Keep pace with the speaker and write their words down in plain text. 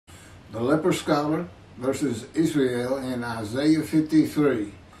The leper scholar versus Israel in Isaiah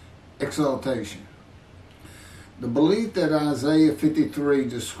 53, exaltation. The belief that Isaiah 53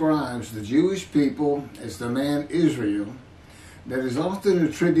 describes the Jewish people as the man Israel, that is often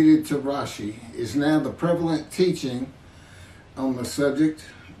attributed to Rashi, is now the prevalent teaching on the subject.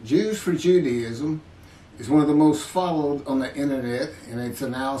 Jews for Judaism is one of the most followed on the internet in its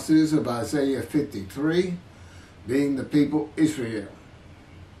analysis of Isaiah 53, being the people Israel.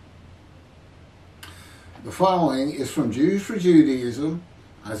 The following is from Jews for Judaism,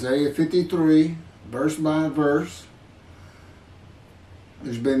 Isaiah 53, verse by verse.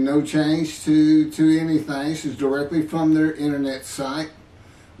 There's been no change to anything. This is directly from their internet site,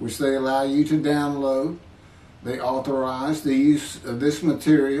 which they allow you to download. They authorize the use of this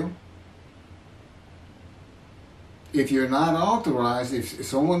material. If you're not authorized, if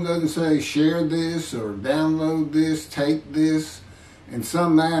someone doesn't say share this or download this, take this, in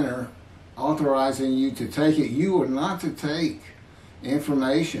some manner authorizing you to take it, you are not to take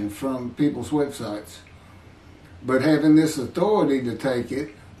information from people's websites. But having this authority to take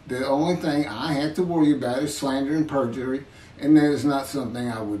it, the only thing I have to worry about is slander and perjury, and that is not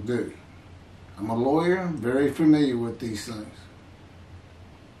something I would do. I'm a lawyer, very familiar with these things.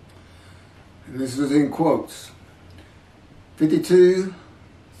 And this is in quotes.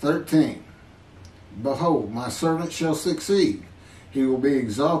 52:13. Behold, my servant shall succeed. He will be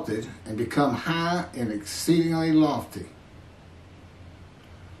exalted and become high and exceedingly lofty.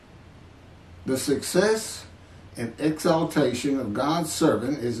 The success and exaltation of God's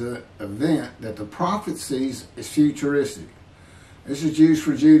servant is an event that the prophet sees as futuristic. This is Jews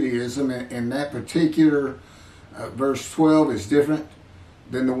for Judaism, and that particular verse 12 is different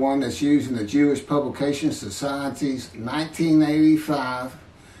than the one that's used in the Jewish Publication Society's 1985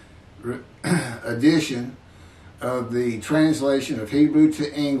 edition of the translation of Hebrew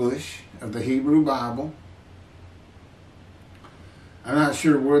to English of the Hebrew Bible. I'm not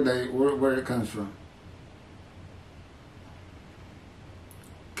sure where it comes from.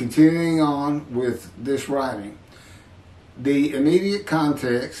 Continuing on with this writing, the immediate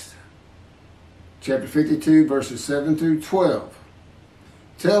context, chapter 52, verses 7 through 12,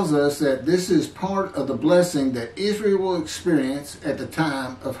 tells us that this is part of the blessing that Israel will experience at the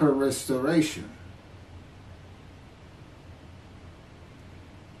time of her restoration.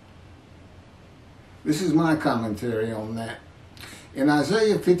 This is my commentary on that. In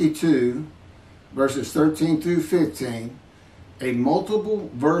Isaiah 52, verses 13 through 15, a multiple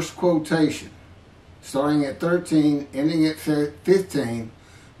verse quotation, starting at 13, ending at 15,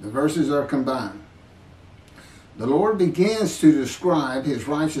 the verses are combined. The Lord begins to describe his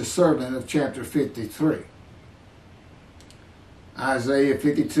righteous servant of chapter 53. Isaiah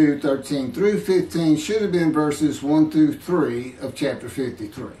 52, 13 through 15 should have been verses 1 through 3 of chapter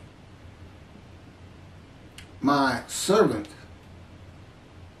 53. My servant,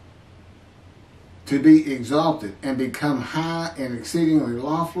 to be exalted and become high and exceedingly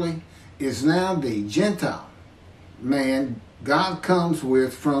lofty, is now the Gentile man God comes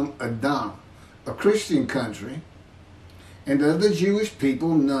with from Edom, a Christian country, and of the Jewish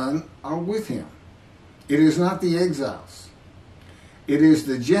people none are with him. It is not the exiles. It is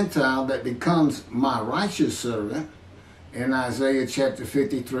the Gentile that becomes my righteous servant in Isaiah chapter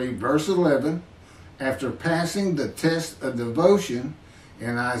 53, verse 11, after passing the test of devotion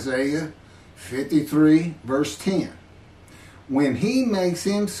in Isaiah 53, verse 10, when he makes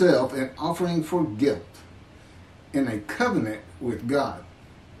himself an offering for guilt in a covenant with God.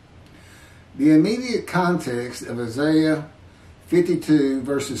 The immediate context of Isaiah 52,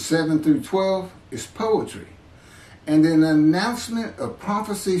 verses 7 through 12 is poetry and an announcement of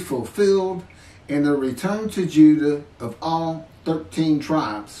prophecy fulfilled in the return to Judah of all 13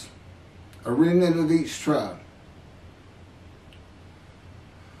 tribes, a remnant of each tribe,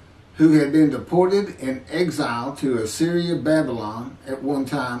 who had been deported in exile to Assyria, Babylon at one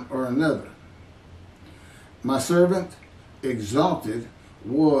time or another. My servant, exalted,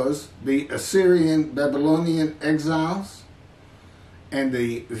 was the Assyrian Babylonian exiles, and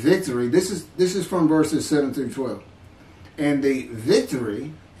the victory, this is from verses 7 through 12, and the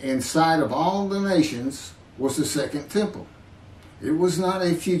victory in sight of all the nations was the second temple. It was not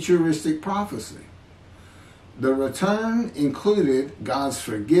a futuristic prophecy. The return included God's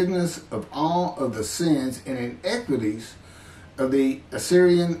forgiveness of all of the sins and inequities of the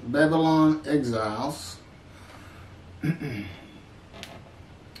Assyrian Babylon exiles.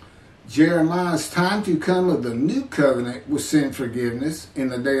 Jeremiah's time to come of the new covenant with sin forgiveness in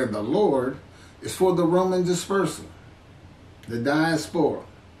the day of the Lord is for the Roman dispersal, the diaspora,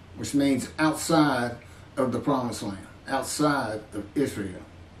 which means outside of the promised land, outside of Israel.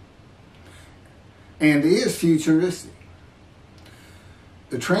 and is futuristic.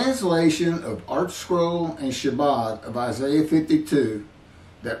 The translation of Art Scroll and Shabbat of Isaiah 52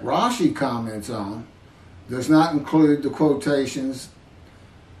 that Rashi comments on does not include the quotations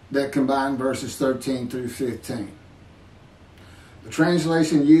that combine verses 13 through 15. The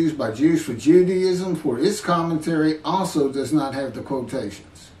translation used by Jews for Judaism for its commentary also does not have the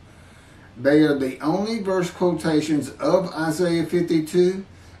quotations. They are the only verse quotations of Isaiah 52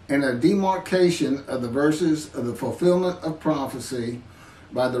 and a demarcation of the verses of the fulfillment of prophecy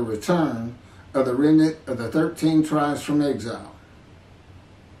by the return of the remnant of the 13 tribes from exile.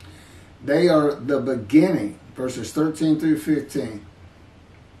 They are the beginning, verses 13 through 15,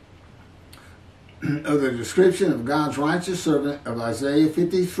 of the description of God's righteous servant of Isaiah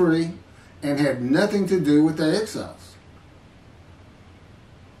 53 and had nothing to do with the exiles.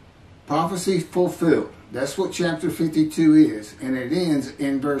 Prophecy fulfilled. That's what chapter 52 is, and it ends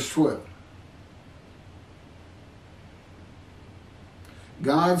in verse 12.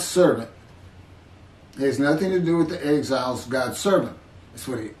 God's servant has nothing to do with the exiles. God's servant. That's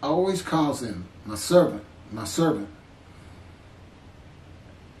what he always calls them. My servant, my servant.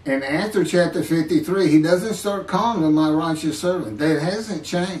 And after chapter 53, he doesn't start calling them my righteous servant. That hasn't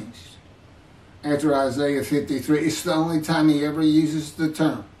changed. After Isaiah 53, it's the only time he ever uses the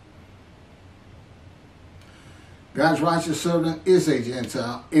term. God's righteous servant is a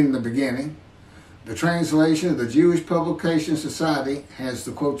Gentile in the beginning. The translation of the Jewish Publication Society has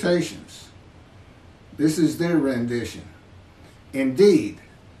the quotations. This is their rendition. Indeed,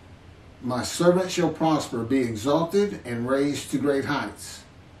 my servant shall prosper, be exalted, and raised to great heights.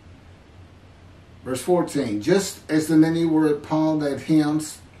 Verse 14, just as the many were appalled at him,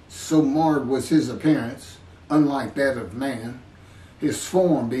 so marred was his appearance, unlike that of man, his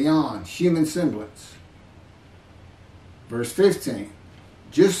form beyond human semblance. Verse 15,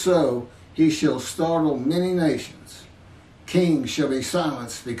 just so he shall startle many nations. Kings shall be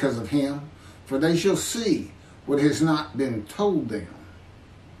silenced because of him, for they shall see what has not been told them,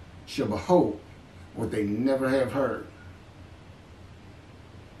 shall behold what they never have heard.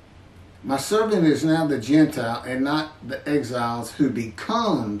 My servant is now the Gentile and not the exiles, who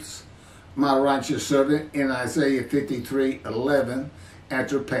becomes my righteous servant in Isaiah 53:11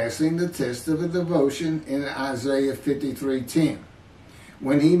 after passing the test of a devotion in Isaiah 53:10,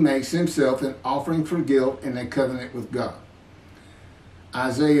 when he makes himself an offering for guilt in a covenant with God.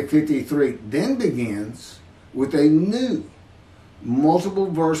 Isaiah 53 then begins with a new multiple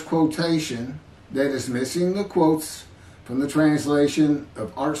verse quotation that is missing the quotes from the translation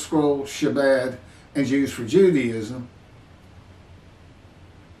of Art Scroll, Shabbat, and Jews for Judaism.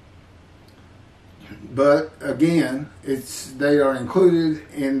 But again, they are included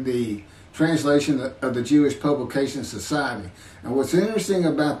in the translation of the Jewish Publication Society. And what's interesting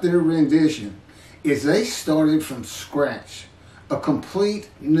about their rendition is they started from scratch. A complete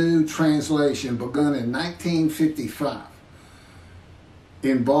new translation begun in 1955.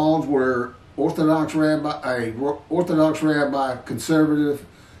 Involved were Orthodox rabbi, conservative,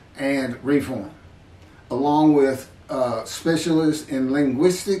 and reform, along with specialists in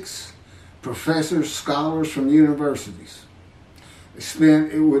linguistics, professors, scholars from universities.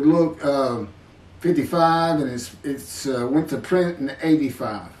 It would look 55, and it's went to print in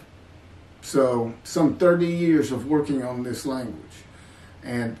 85. So some 30 years of working on this language,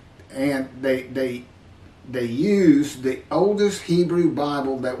 and they use the oldest Hebrew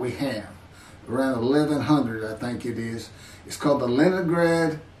Bible that we have, around 1100, I think it is. It's called the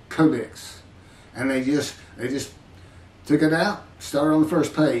Leningrad Codex, and they just took it out, started on the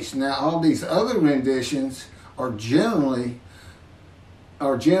first page. Now all these other renditions are generally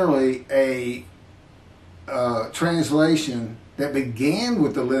a translation that began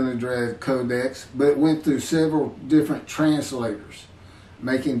with the Leningrad Codex, but went through several different translators,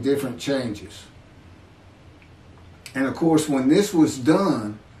 making different changes. And of course, when this was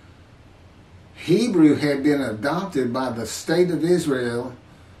done, Hebrew had been adopted by the state of Israel,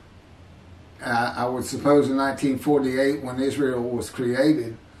 I would suppose in 1948, when Israel was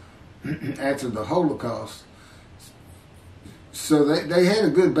created after the Holocaust. So they had a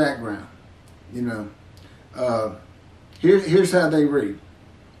good background, you know. Here's how they read.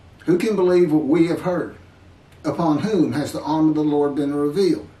 Who can believe what we have heard? Upon whom has the arm of the Lord been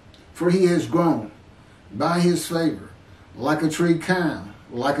revealed? For he has grown by his favor, like a tree crown,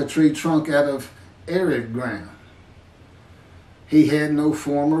 like a tree trunk out of arid ground. He had no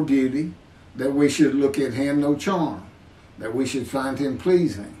form or beauty, that we should look at him, no charm, that we should find him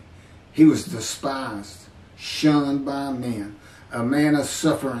pleasing. He was despised, shunned by men, a man of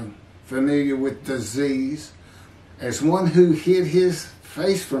suffering, familiar with disease, as one who hid his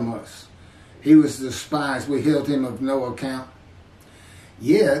face from us. He was despised. We held him of no account.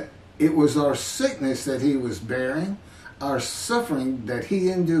 Yet it was our sickness that he was bearing, our suffering that he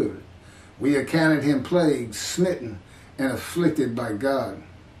endured. We accounted him plagued, smitten, and afflicted by God.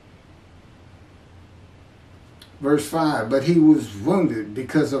 Verse 5, but he was wounded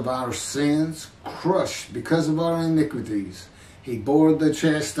because of our sins, crushed because of our iniquities. He bore the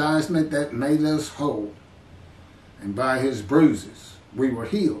chastisement that made us whole, and by his bruises we were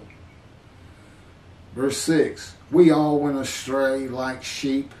healed. Verse 6, we all went astray like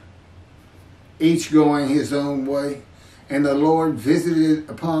sheep, each going his own way, and the Lord visited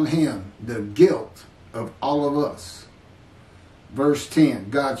upon him the guilt of all of us. Verse 10,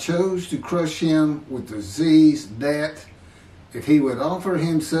 God chose to crush him with disease that, if he would offer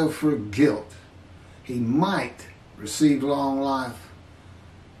himself for guilt, he might receive long life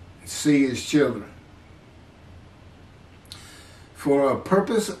and see his children. For a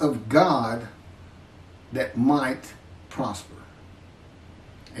purpose of God that might prosper.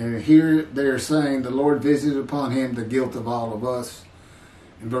 And here they're saying the Lord visited upon him the guilt of all of us.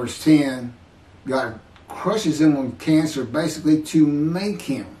 In verse 10, God crushes him with cancer basically to make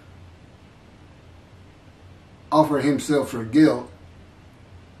him offer himself for guilt.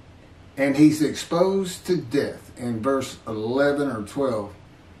 And he's exposed to death in verse 11 or 12.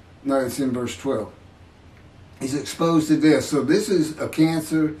 No, it's in verse 12. He's exposed to death. So this is a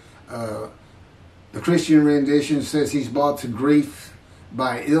cancer. The Christian rendition says he's brought to grief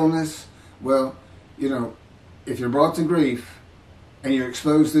by illness. Well, you know, if you're brought to grief and you're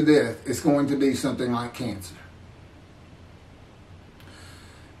exposed to death, it's going to be something like cancer.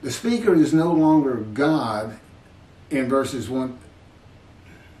 The speaker is no longer God in verses 1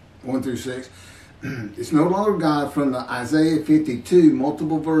 through 6. It's no longer God from the Isaiah 52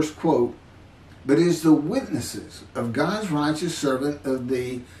 multiple verse quote, but is the witnesses of God's righteous servant of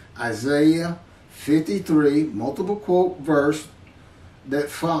the Isaiah 53 multiple quote verse that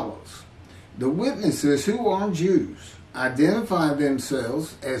follows. The witnesses, who are Jews, identify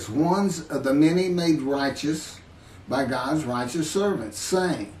themselves as ones of the many made righteous by God's righteous servants,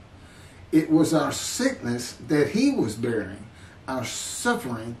 saying, it was our sickness that he was bearing, our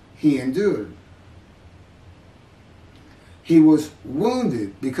suffering he endured. He was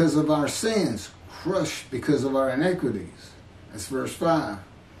wounded because of our sins, crushed because of our iniquities. That's verse 5.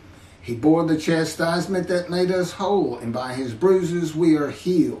 He bore the chastisement that made us whole, and by his bruises we are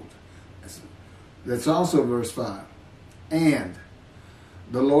healed. That's also verse 5. And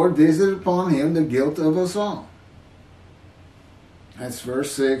the Lord visited upon him the guilt of us all. That's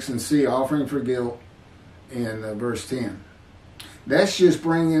verse 6, and see offering for guilt in verse 10. That's just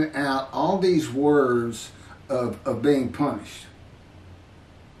bringing out all these words of being punished.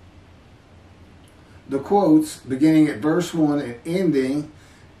 The quotes beginning at verse 1 and ending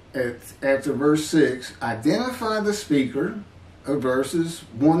after verse 6 identify the speaker of verses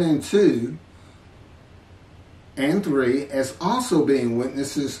 1 and 2 and 3 as also being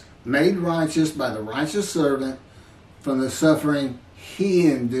witnesses made righteous by the righteous servant from the suffering he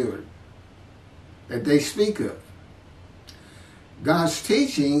endured that they speak of. God's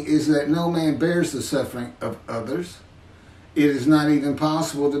teaching is that no man bears the suffering of others. It is not even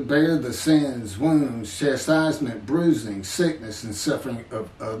possible to bear the sins, wounds, chastisement, bruising, sickness, and suffering of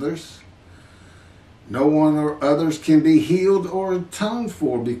others. No one or others can be healed or atoned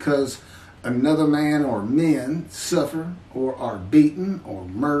for because another man or men suffer or are beaten or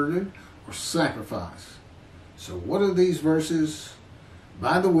murdered or sacrificed. So what are these verses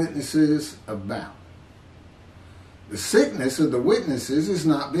by the witnesses about? The sickness of the witnesses is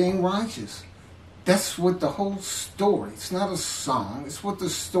not being righteous. That's what the whole story, it's not a song, it's what the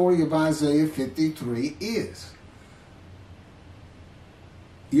story of Isaiah 53 is.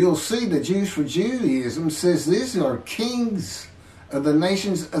 You'll see the Jews for Judaism says these are kings of the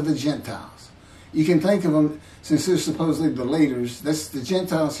nations of the Gentiles. You can think of them, since they're supposedly the leaders, that's the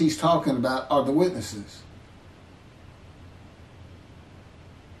Gentiles he's talking about are the witnesses.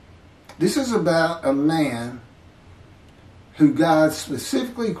 This is about a man who God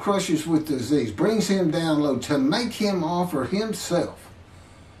specifically crushes with disease, brings him down low to make him offer himself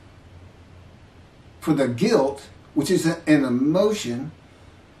for the guilt, which is an emotion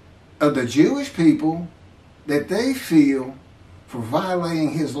of the Jewish people that they feel for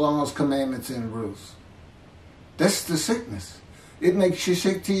violating his laws, commandments, and rules. That's the sickness. It makes you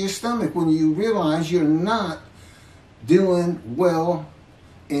sick to your stomach when you realize you're not doing well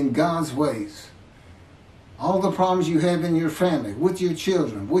in God's ways. All the problems you have in your family, with your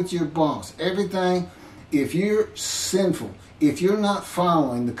children, with your boss, everything, if you're sinful, if you're not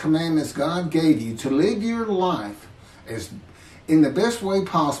following the commandments God gave you to live your life as in the best way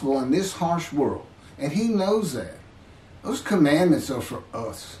possible in this harsh world. And he knows that. Those commandments are for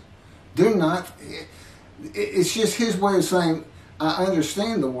us. They're not, it's just his way of saying, I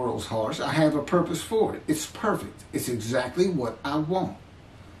understand the world's harsh. I have a purpose for it. It's perfect. It's exactly what I want.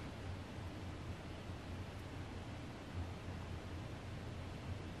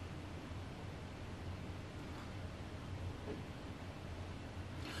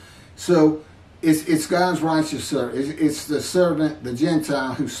 So it's God's righteous servant. It's the servant, the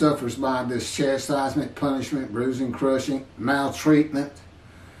Gentile, who suffers by this chastisement, punishment, bruising, crushing, maltreatment,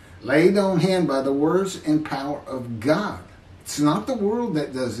 laid on him by the words and power of God. It's not the world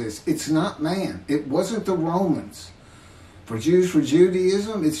that does this. It's not man. It wasn't the Romans. For Jews, for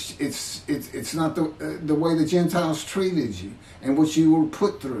Judaism, it's not the way the Gentiles treated you and what you were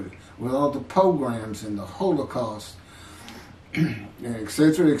put through with all the pogroms and the Holocaust,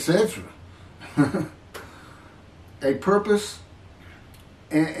 etc., etc. A purpose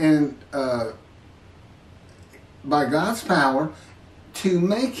and by God's power to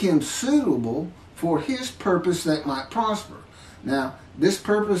make him suitable for his purpose that might prosper. Now, this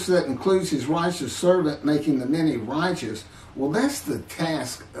purpose that includes his righteous servant making the many righteous, well, that's the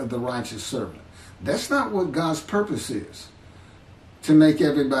task of the righteous servant. That's not what God's purpose is, to make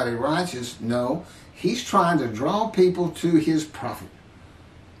everybody righteous. No, he's trying to draw people to his prophet,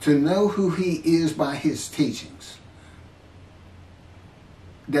 to know who he is by his teachings,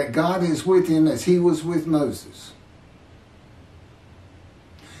 that God is with him as he was with Moses.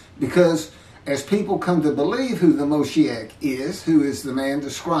 Because as people come to believe who the Moshiach is, who is the man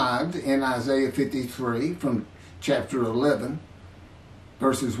described in Isaiah 53 from chapter 11,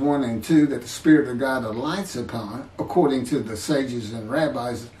 verses 1 and 2, that the Spirit of God alights upon, according to the sages and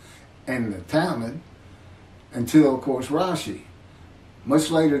rabbis and the Talmud, until, of course, Rashi,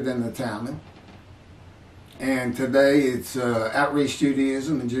 much later than the Talmud. And today it's Outreach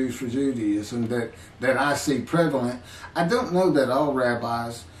Judaism and Jews for Judaism that I see prevalent. I don't know that all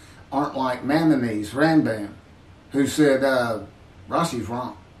rabbis aren't like Maimonides, Rambam, who said, Rashi's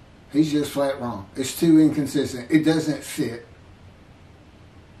wrong. He's just flat wrong. It's too inconsistent. It doesn't fit.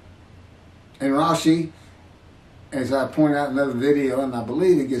 And Rashi, as I point out in another video, and I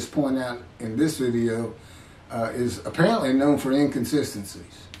believe it gets pointed out in this video, is apparently known for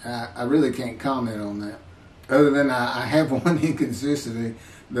inconsistencies. I really can't comment on that, other than I have one inconsistency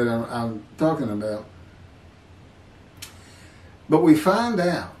that I'm talking about. But we find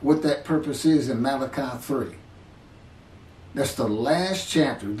out what that purpose is in Malachi 3. That's the last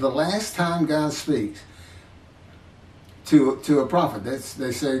chapter, the last time God speaks to a prophet.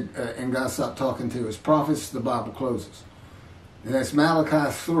 They say, and God stopped talking to his prophets, the Bible closes. And that's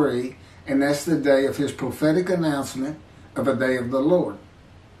Malachi 3, and that's the day of his prophetic announcement of a day of the Lord.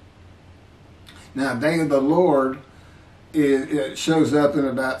 Now, day of the Lord, it shows up in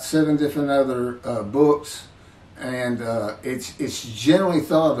about 7 different other books. And it's generally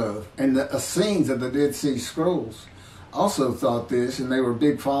thought of, and the Essenes of the Dead Sea Scrolls also thought this, and they were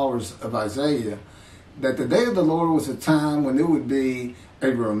big followers of Isaiah, that the day of the Lord was a time when there would be a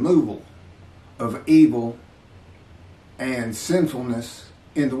removal of evil and sinfulness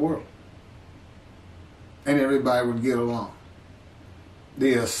in the world, and everybody would get along.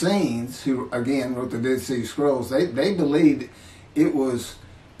 The Essenes, who again wrote the Dead Sea Scrolls, they believed it was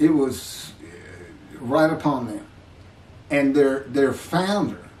right upon them. And their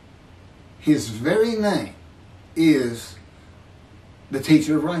founder, his very name, is the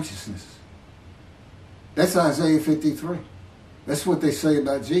teacher of righteousness. That's Isaiah 53. That's what they say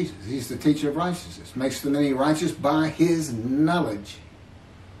about Jesus. He's the teacher of righteousness. Makes the many righteous by his knowledge,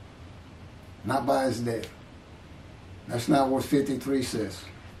 not by his death. That's not what 53 says.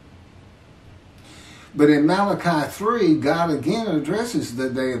 But in Malachi 3, God again addresses the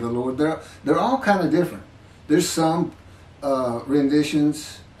day of the Lord. They're all kind of different. There's some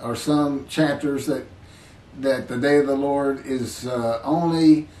renditions or some chapters that the day of the Lord is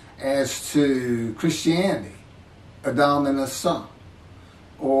only as to Christianity, Adam and Asa,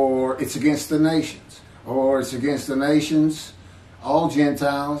 or it's against the nations, or it's against the nations, all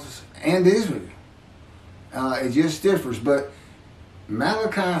Gentiles, and Israel. It just differs, but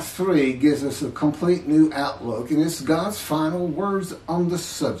Malachi 3 gives us a complete new outlook, and it's God's final words on the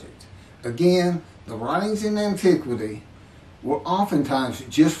subject. Again, the writings in antiquity were oftentimes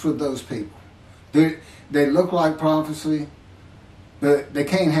just for those people. They look like prophecy, but they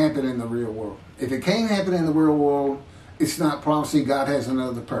can't happen in the real world. If it can't happen in the real world, it's not prophecy. God has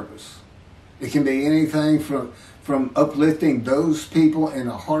another purpose. It can be anything from uplifting those people in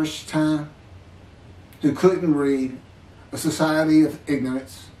a harsh time who couldn't read, a society of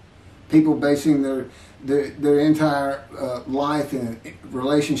ignorance, people basing their entire life and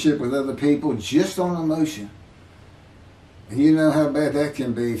relationship with other people just on emotion. And you know how bad that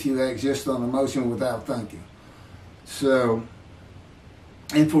can be if you act just on emotion without thinking. So,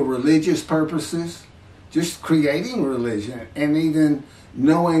 and for religious purposes, just creating religion and even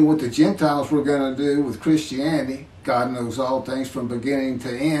knowing what the Gentiles were going to do with Christianity, God knows all things from beginning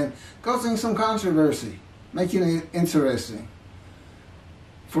to end, causing some controversy, making it interesting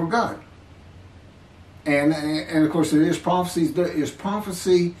for God. And of course there is prophecies. There is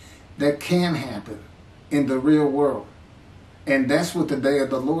prophecy that can happen in the real world. And that's what the day of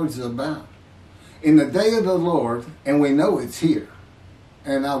the Lord is about. In the day of the Lord, and we know it's here,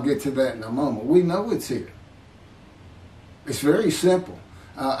 and I'll get to that in a moment, we know it's here. It's very simple.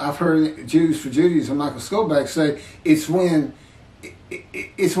 I've heard Jews for Judaism, Michael Skoback, say it's when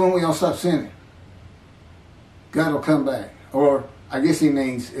we all stop sinning. God will come back. Or I guess he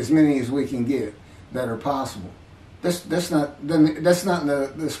means as many as we can get that are possible. That's not in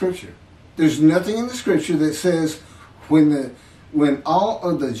the scripture. There's nothing in the scripture that says when all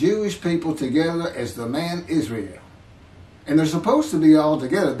of the Jewish people together as the man Israel, and they're supposed to be all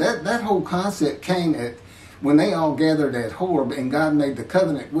together. That whole concept came at when they all gathered at Horeb and God made the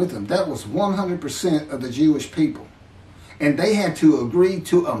covenant with them. That was 100% of the Jewish people. And they had to agree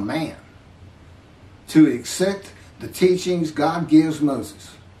to a man to accept the teachings God gives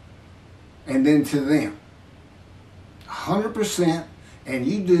Moses. And then to them. 100%, and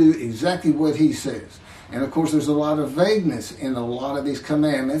you do exactly what he says. And of course there's a lot of vagueness in a lot of these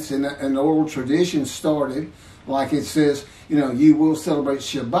commandments. And the oral tradition started, like it says, you will celebrate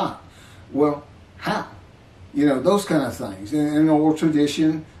Shabbat. Well, how? Those kind of things. And an oral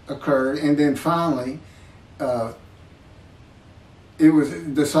tradition occurred, and then finally it was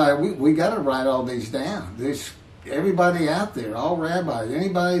decided we got to write all these down. There's everybody out there, all rabbis,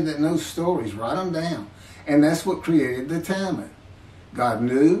 anybody that knows stories, write them down. And that's what created the Talmud. God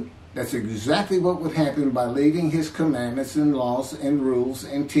knew that's exactly what would happen by leaving his commandments and laws and rules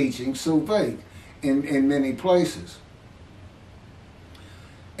and teachings so vague in many places.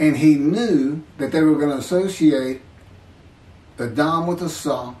 And he knew that they were going to associate Adam with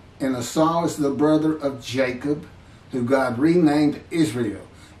Esau, and Esau is the brother of Jacob, who God renamed Israel.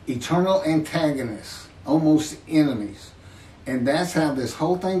 Eternal antagonists, almost enemies. And that's how this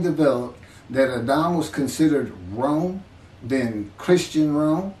whole thing developed, that Adam was considered Rome, then Christian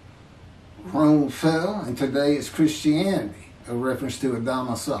Rome. Rome fell, and today it's Christianity, a reference to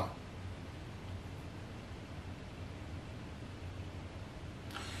Adam Esau.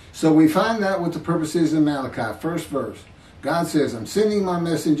 So we find out what the purpose is in Malachi, first verse. God says, I'm sending my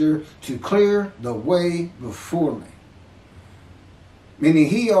messenger to clear the way before me. Meaning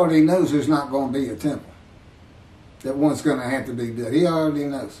he already knows there's not going to be a temple. That one's going to have to be built. He already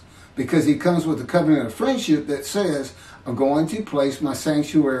knows. Because he comes with a covenant of friendship that says, I'm going to place my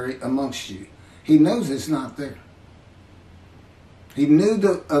sanctuary amongst you. He knows it's not there. He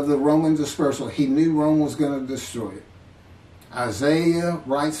knew of the Roman dispersal. He knew Rome was going to destroy it. Isaiah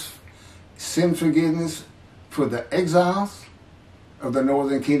writes sin forgiveness for the exiles of the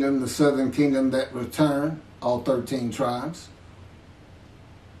northern kingdom, the southern kingdom that return, all 13 tribes.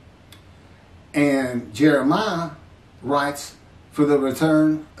 And Jeremiah writes for the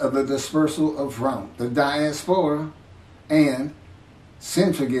return of the dispersal of Rome. The diaspora and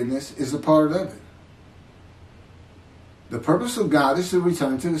sin forgiveness is a part of it. The purpose of God is to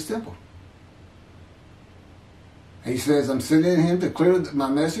return to his temple. He says, I'm sending him to clear my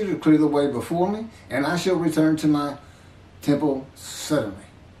message, to clear the way before me, and I shall return to my temple suddenly,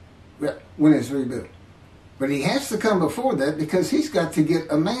 when it's rebuilt. But he has to come before that because he's got to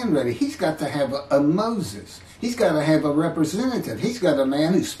get a man ready. He's got to have a Moses. He's got to have a representative. He's got a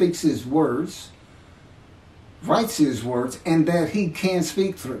man who speaks his words, writes his words, and that he can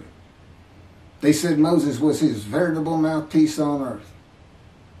speak through. They said Moses was his veritable mouthpiece on earth.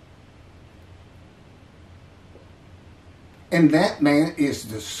 And that man is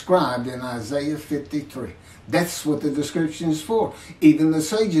described in Isaiah 53. That's what the description is for. Even the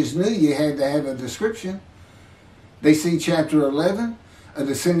sages knew you had to have a description. They see chapter 11, a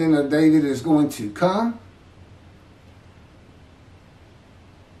descendant of David is going to come.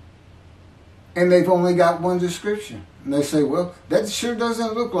 And they've only got one description. And they say, well, that sure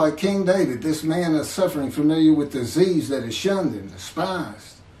doesn't look like King David, this man of suffering, familiar with disease that is shunned and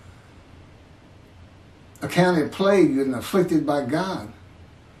despised, accounted plagued and afflicted by God.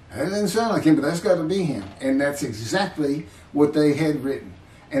 That doesn't sound like him, but that's got to be him. And that's exactly what they had written.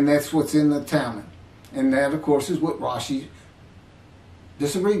 And that's what's in the Talmud. And that, of course, is what Rashi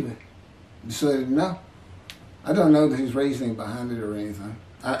disagreed with. He said, no, I don't know his reasoning behind it or anything.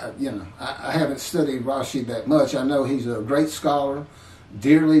 I haven't studied Rashi that much. I know he's a great scholar,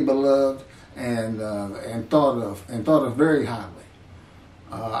 dearly beloved, and thought of very highly.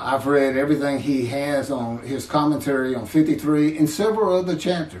 I've read everything he has on his commentary on 53 and several other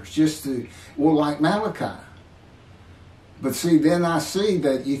chapters, like Malachi. But see, then I see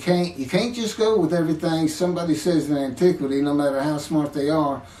that you can't just go with everything somebody says in antiquity, no matter how smart they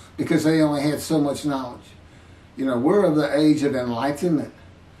are, because they only had so much knowledge. We're of the age of enlightenment,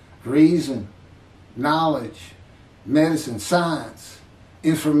 reason, knowledge, medicine, science,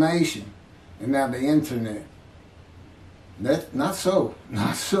 information, and now the internet. That's not so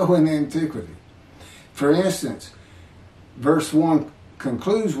in antiquity. For instance, verse 1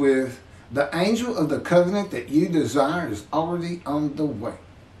 concludes with, the angel of the covenant that you desire is already on the way.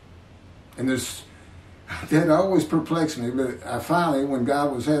 And that always perplexed me, but I finally, when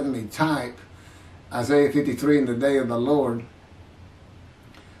God was having me type Isaiah 53 in the day of the Lord,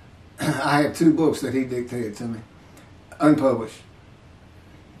 I had 2 books that he dictated to me, unpublished.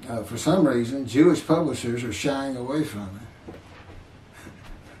 For some reason, Jewish publishers are shying away from it.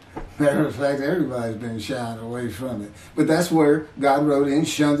 Matter of fact, everybody's been shying away from it. But that's where God wrote in,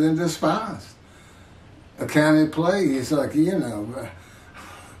 shunned and despised. Accounted plague. It's like, we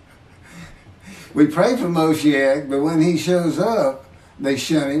pray for Moshiach, but when he shows up, they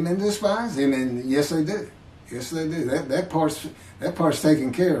shun him and despise him. And yes, they do. Yes, they do. That part's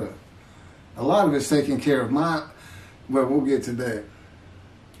taken care of. A lot of it's taken care of. Well, we'll get to that.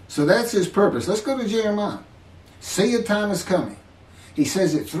 So that's his purpose. Let's go to Jeremiah. See, a time is coming. He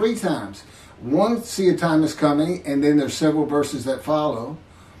says it 3 times. One, see, a time is coming, and then there's several verses that follow,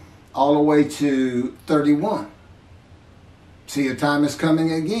 all the way to 31. See, a time is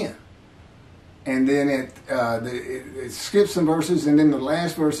coming again. And then it skips some verses, and then the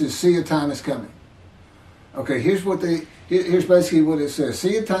last verse is, see, a time is coming. Okay, here's basically what it says.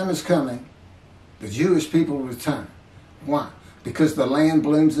 See, a time is coming. The Jewish people return. Why? Because the land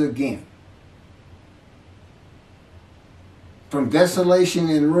blooms again. From desolation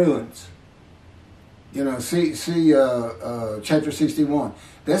and ruins. See chapter 61.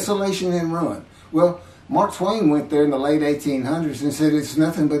 Desolation and ruin. Well, Mark Twain went there in the late 1800s and said it's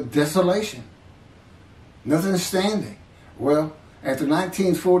nothing but desolation. Nothing standing. Well, after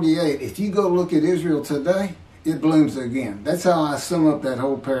 1948, if you go look at Israel today, it blooms again. That's how I sum up that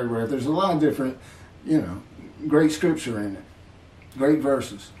whole paragraph. There's a lot of different, great scripture in it. Great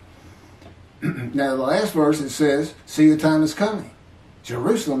verses. Now, the last verse, it says, see, the time is coming.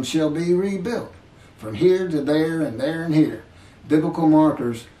 Jerusalem shall be rebuilt. From here to there and there and here. Biblical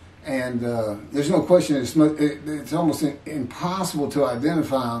markers. And there's no question it's almost impossible to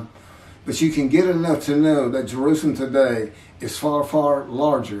identify them. But you can get enough to know that Jerusalem today is far, far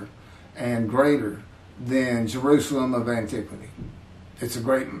larger and greater than Jerusalem of antiquity. It's a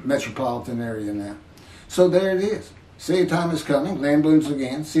great metropolitan area now. So there it is. See, a time is coming. Land blooms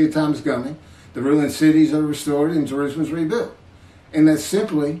again. See, a time is coming. The ruined cities are restored and Jerusalem is rebuilt. And that's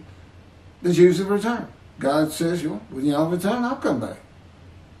simply the Jews have returned. God says, when y'all return, I'll come back.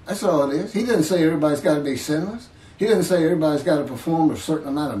 That's all it is. He doesn't say everybody's got to be sinless. He doesn't say everybody's got to perform a certain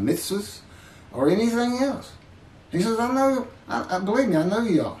amount of mitzvahs or anything else. He says, I know, believe me, I know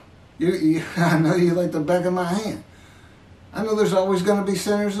y'all. I know you like the back of my hand. I know there's always going to be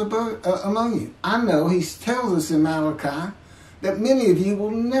sinners among you. I know he tells us in Malachi that many of you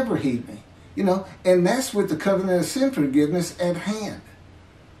will never heed me. And that's with the covenant of sin forgiveness at hand.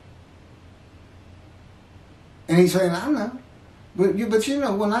 And he's saying, I know. But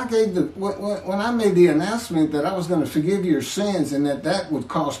when I made the announcement that I was going to forgive your sins and that would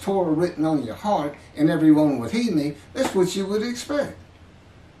cause Torah written on your heart and everyone would heed me, that's what you would expect.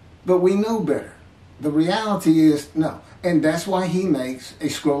 But we know better. The reality is no. And that's why he makes a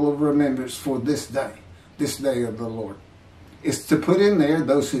scroll of remembrance for this day of the Lord. It's to put in there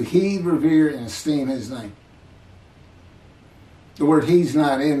those who heed, revere, and esteem his name. The word heed's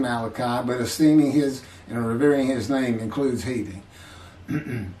not in Malachi, but esteeming his and revering his name includes heeding.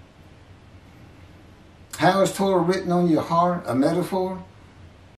 How is Torah written on your heart? A metaphor?